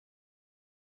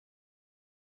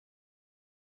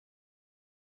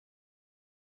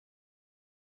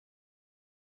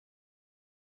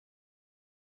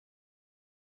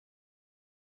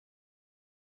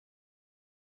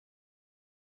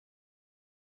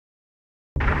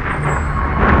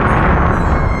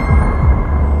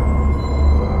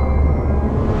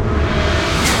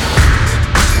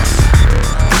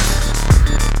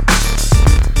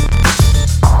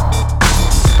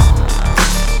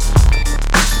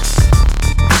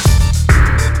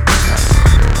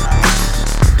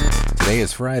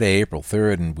is Friday, April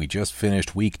 3rd, and we just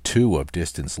finished week 2 of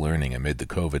distance learning amid the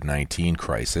COVID-19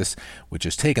 crisis, which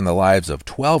has taken the lives of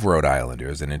 12 Rhode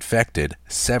Islanders and infected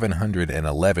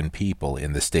 711 people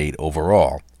in the state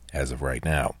overall, as of right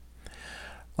now.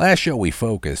 Last show we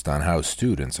focused on how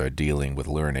students are dealing with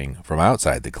learning from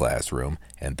outside the classroom,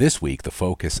 and this week the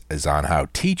focus is on how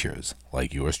teachers,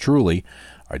 like yours truly,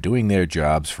 are doing their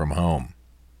jobs from home.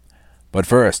 But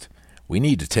first, we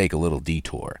need to take a little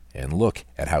detour and look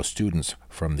at how students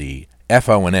from the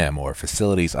FO&M, or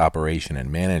Facilities Operation and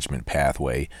Management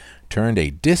pathway, turned a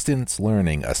distance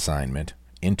learning assignment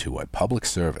into a public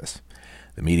service.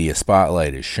 The media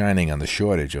spotlight is shining on the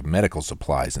shortage of medical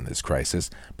supplies in this crisis,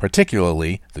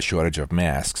 particularly the shortage of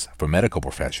masks for medical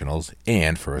professionals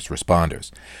and first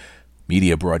responders.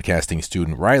 Media broadcasting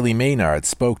student Riley Maynard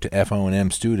spoke to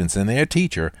FO&M students and their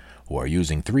teacher who are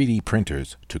using 3D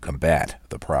printers to combat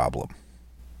the problem.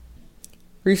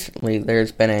 Recently, there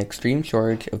has been an extreme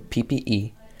shortage of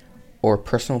PPE, or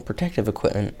personal protective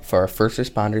equipment, for our first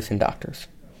responders and doctors.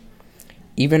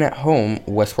 Even at home,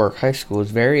 West Warwick High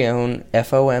School's very own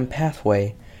FOM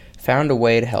pathway found a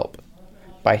way to help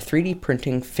by 3D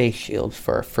printing face shields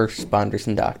for our first responders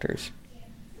and doctors.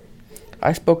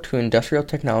 I spoke to industrial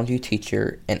technology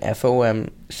teacher and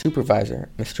FOM supervisor,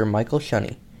 Mr. Michael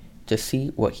Shunny, to see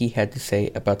what he had to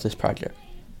say about this project.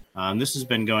 This has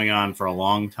been going on for a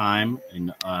long time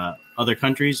in other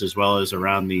countries as well as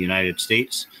around the United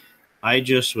States. I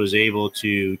just was able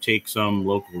to take some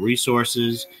local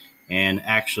resources and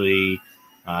actually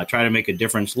try to make a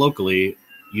difference locally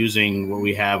using what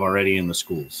we have already in the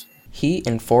schools. He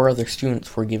and 4 other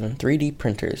students were given 3D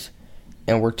printers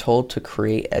and were told to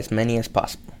create as many as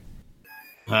possible.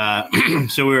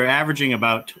 So we were averaging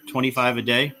about 25 a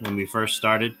day when we first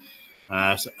started.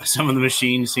 Some of the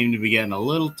machines seem to be getting a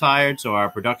little tired, so our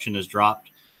production has dropped.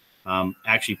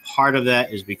 Actually, part of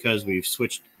that is because we've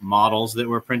switched models that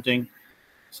we're printing.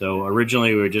 So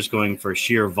originally, we were just going for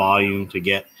sheer volume to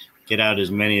get out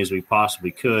as many as we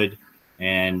possibly could.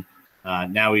 And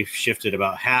now we've shifted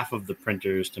about half of the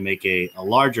printers to make a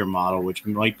larger model, which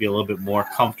might be a little bit more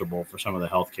comfortable for some of the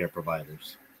healthcare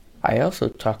providers. I also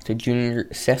talked to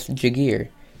Junior Seth Jagir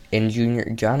and Junior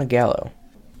John Gallo.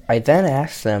 I then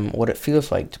asked them what it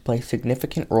feels like to play a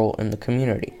significant role in the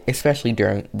community, especially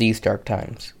during these dark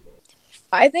times.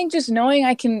 I think just knowing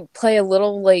I can play a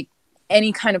little,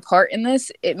 any kind of part in this,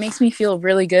 it makes me feel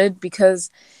really good because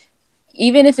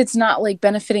even if it's not,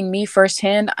 benefiting me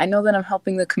firsthand, I know that I'm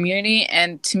helping the community,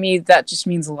 and to me, that just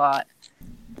means a lot.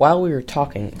 While we were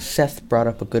talking, Seth brought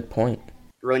up a good point.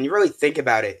 When you really think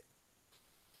about it,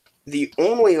 the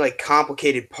only,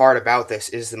 complicated part about this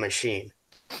is the machine.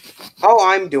 All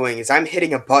I'm doing is I'm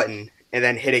hitting a button and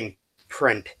then hitting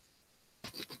print.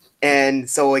 And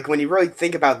so, when you really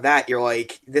think about that, you're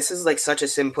like, this is, such a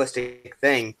simplistic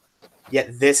thing,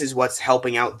 yet this is what's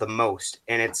helping out the most.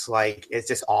 And it's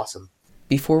just awesome.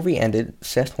 Before we ended,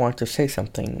 Seth wanted to say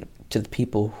something to the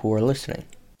people who are listening.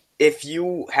 If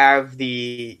you have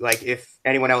if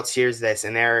anyone else hears this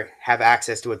and they have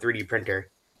access to a 3D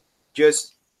printer,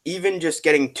 just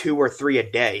getting 2 or 3 a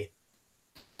day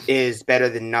is better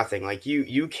than nothing.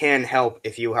 You can help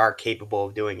if you are capable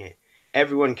of doing it.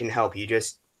 Everyone can help. You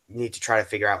just need to try to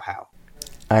figure out how.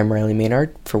 I'm Riley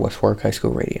Maynard for West Warwick High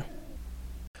School Radio.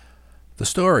 The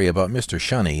story about Mr.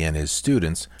 Shunny and his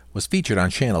students was featured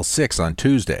on Channel 6 on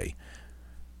Tuesday.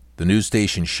 The news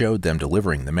station showed them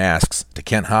delivering the masks to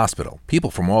Kent Hospital.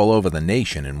 People from all over the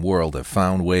nation and world have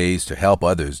found ways to help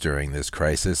others during this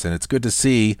crisis, and it's good to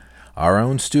see our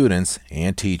own students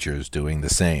and teachers doing the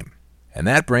same. And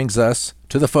that brings us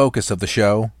to the focus of the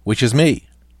show, which is me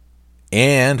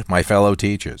and my fellow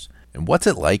teachers. And what's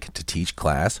it like to teach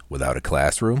class without a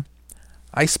classroom?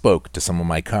 I spoke to some of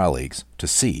my colleagues to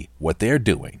see what they're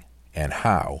doing and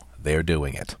how they're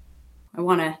doing it. I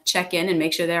want to check in and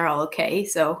make sure they're all okay,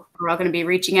 so we're all going to be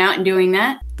reaching out and doing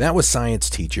that. That was science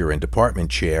teacher and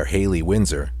department chair Haley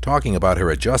Windsor talking about her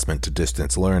adjustment to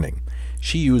distance learning.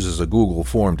 She uses a Google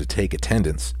form to take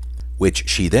attendance, which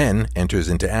she then enters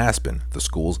into Aspen, the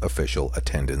school's official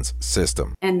attendance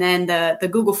system. And then the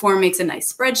Google form makes a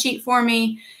nice spreadsheet for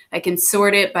me. I can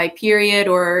sort it by period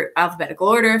or alphabetical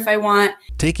order if I want.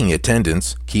 Taking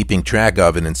attendance, keeping track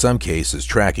of, and in some cases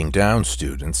tracking down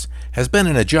students, has been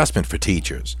an adjustment for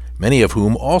teachers, many of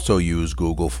whom also use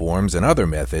Google Forms and other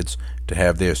methods to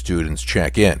have their students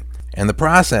check in. And the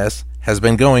process has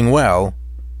been going well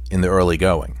in the early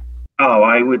going. Oh,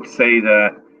 I would say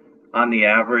that on the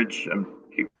average,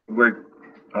 my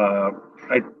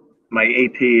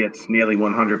AP, it's nearly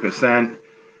 100%.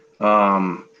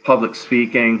 Public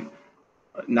speaking,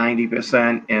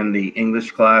 90%, and the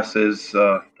English classes,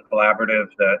 the collaborative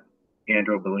that,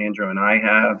 Andrew Belandro and I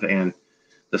have, and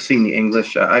the senior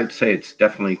English, I'd say it's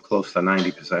definitely close to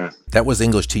 90%. That was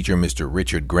English teacher Mr.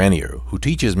 Richard Grenier, who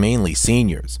teaches mainly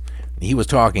seniors. He was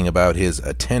talking about his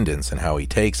attendance and how he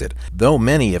takes it. Though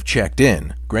many have checked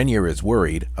in, Grenier is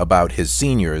worried about his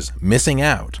seniors missing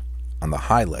out on the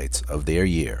highlights of their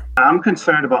year. I'm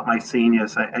concerned about my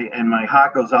seniors, and my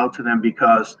heart goes out to them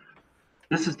because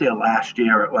this is their last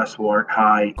year at West Warwick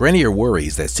High. Grenier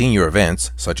worries that senior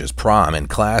events, such as prom and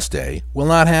class day, will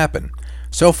not happen.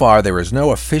 So far, there is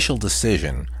no official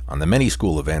decision on the many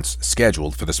school events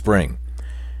scheduled for the spring.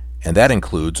 And that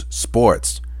includes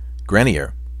sports.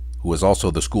 Grenier, who is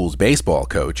also the school's baseball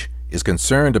coach, is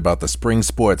concerned about the spring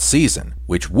sports season,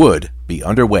 which would be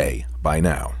underway by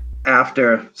now.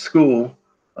 After school,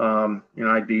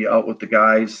 I'd be out with the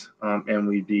guys, and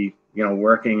we'd be,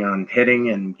 working on hitting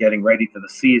and getting ready for the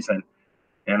season.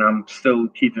 And I'm still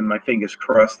keeping my fingers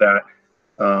crossed that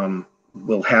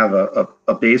we'll have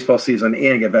a baseball season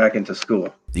and get back into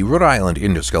school. The Rhode Island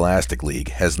Interscholastic League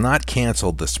has not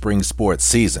canceled the spring sports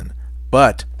season,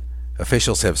 but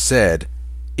officials have said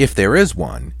if there is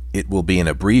one, it will be an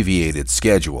abbreviated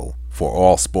schedule for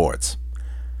all sports.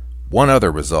 One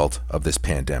other result of this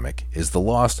pandemic is the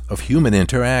loss of human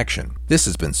interaction. This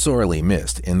has been sorely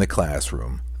missed in the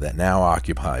classroom that now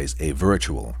occupies a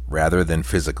virtual rather than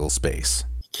physical space.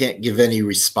 You can't give any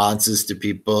responses to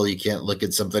people. You can't look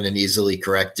at something and easily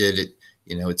correct it.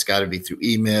 It's got to be through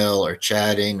email or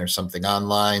chatting or something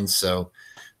online. So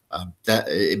that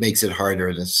it makes it harder,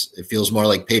 and it feels more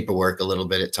like paperwork a little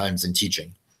bit at times in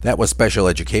teaching. That was special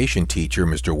education teacher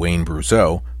Mr. Wayne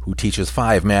Brousseau, who teaches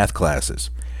 5 math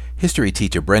classes. History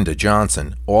teacher Brenda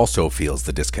Johnson also feels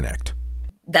the disconnect.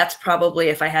 That's probably,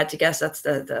 if I had to guess, that's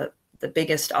the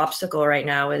biggest obstacle right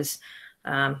now is,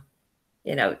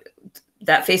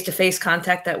 that face-to-face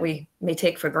contact that we may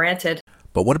take for granted.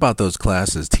 But what about those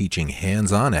classes teaching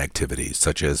hands-on activities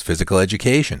such as physical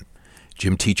education?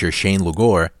 Gym teacher Shane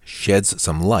Lugor sheds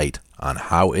some light on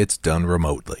how it's done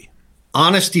remotely.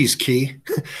 Honesty is key.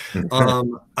 I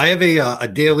have a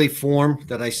daily form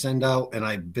that I send out, and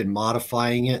I've been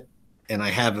modifying it. And I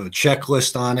have a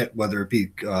checklist on it, whether it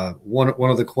be one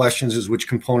of the questions is which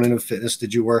component of fitness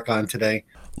did you work on today?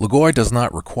 Lugor does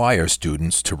not require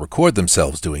students to record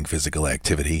themselves doing physical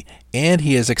activity, and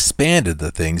he has expanded the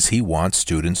things he wants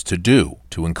students to do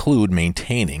to include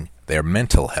maintaining their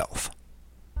mental health.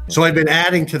 So I've been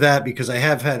adding to that because I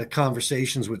have had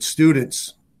conversations with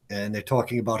students, and they're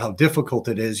talking about how difficult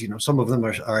it is. Some of them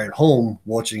are at home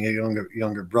watching a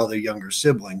younger brother, younger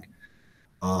sibling.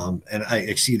 And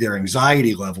I see their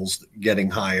anxiety levels getting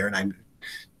higher, and I'm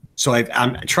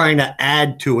trying to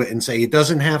add to it and say it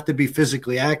doesn't have to be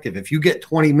physically active. If you get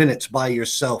 20 minutes by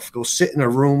yourself, go sit in a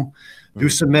room, do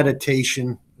some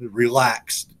meditation,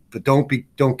 relax, but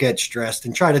don't get stressed,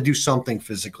 and try to do something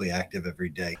physically active every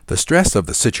day. The stress of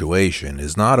the situation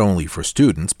is not only for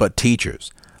students but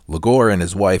teachers. Lugor and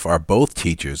his wife are both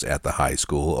teachers at the high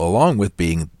school, along with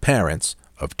being parents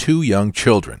of 2 young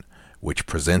children, which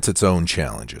presents its own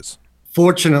challenges.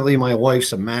 Fortunately, my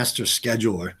wife's a master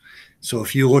scheduler. So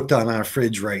if you looked on our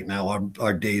fridge right now,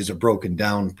 our days are broken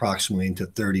down approximately into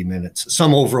 30 minutes,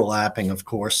 some overlapping, of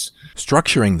course.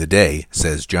 Structuring the day,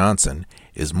 says Johnson,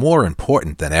 is more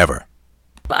important than ever.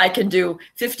 I can do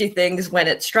 50 things when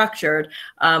it's structured,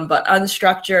 but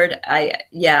unstructured,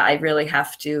 I really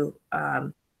have to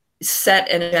set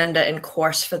an agenda and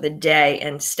course for the day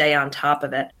and stay on top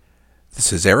of it.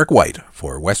 This is Eric White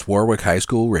for West Warwick High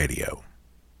School Radio.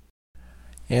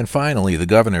 And finally, the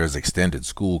governor has extended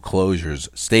school closures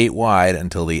statewide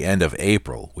until the end of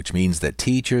April, which means that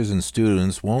teachers and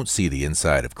students won't see the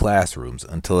inside of classrooms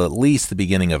until at least the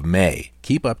beginning of May.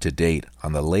 Keep up to date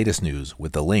on the latest news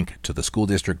with the link to the school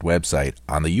district website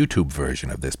on the YouTube version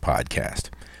of this podcast,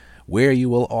 where you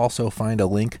will also find a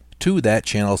link to that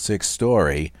Channel 6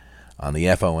 story on the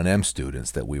FO&M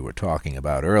students that we were talking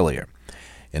about earlier.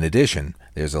 In addition,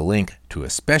 there's a link to a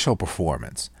special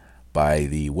performance by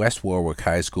the West Warwick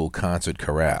High School Concert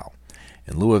Chorale.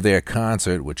 In lieu of their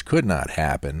concert, which could not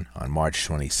happen on March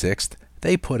 26th,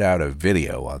 they put out a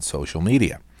video on social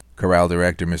media. Chorale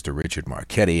director Mr. Richard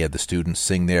Marchetti had the students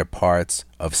sing their parts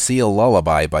of Seal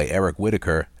Lullaby by Eric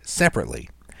Whitaker separately.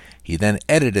 He then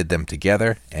edited them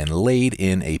together and laid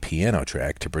in a piano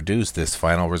track to produce this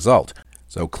final result.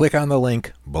 So click on the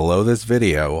link below this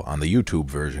video on the YouTube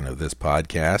version of this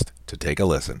podcast to take a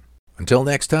listen. Until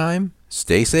next time,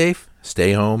 stay safe,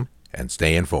 stay home, and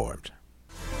stay informed.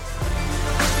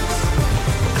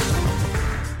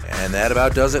 And that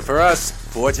about does it for us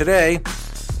for today.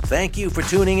 Thank you for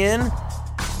tuning in,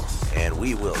 and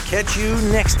we will catch you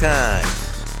next time.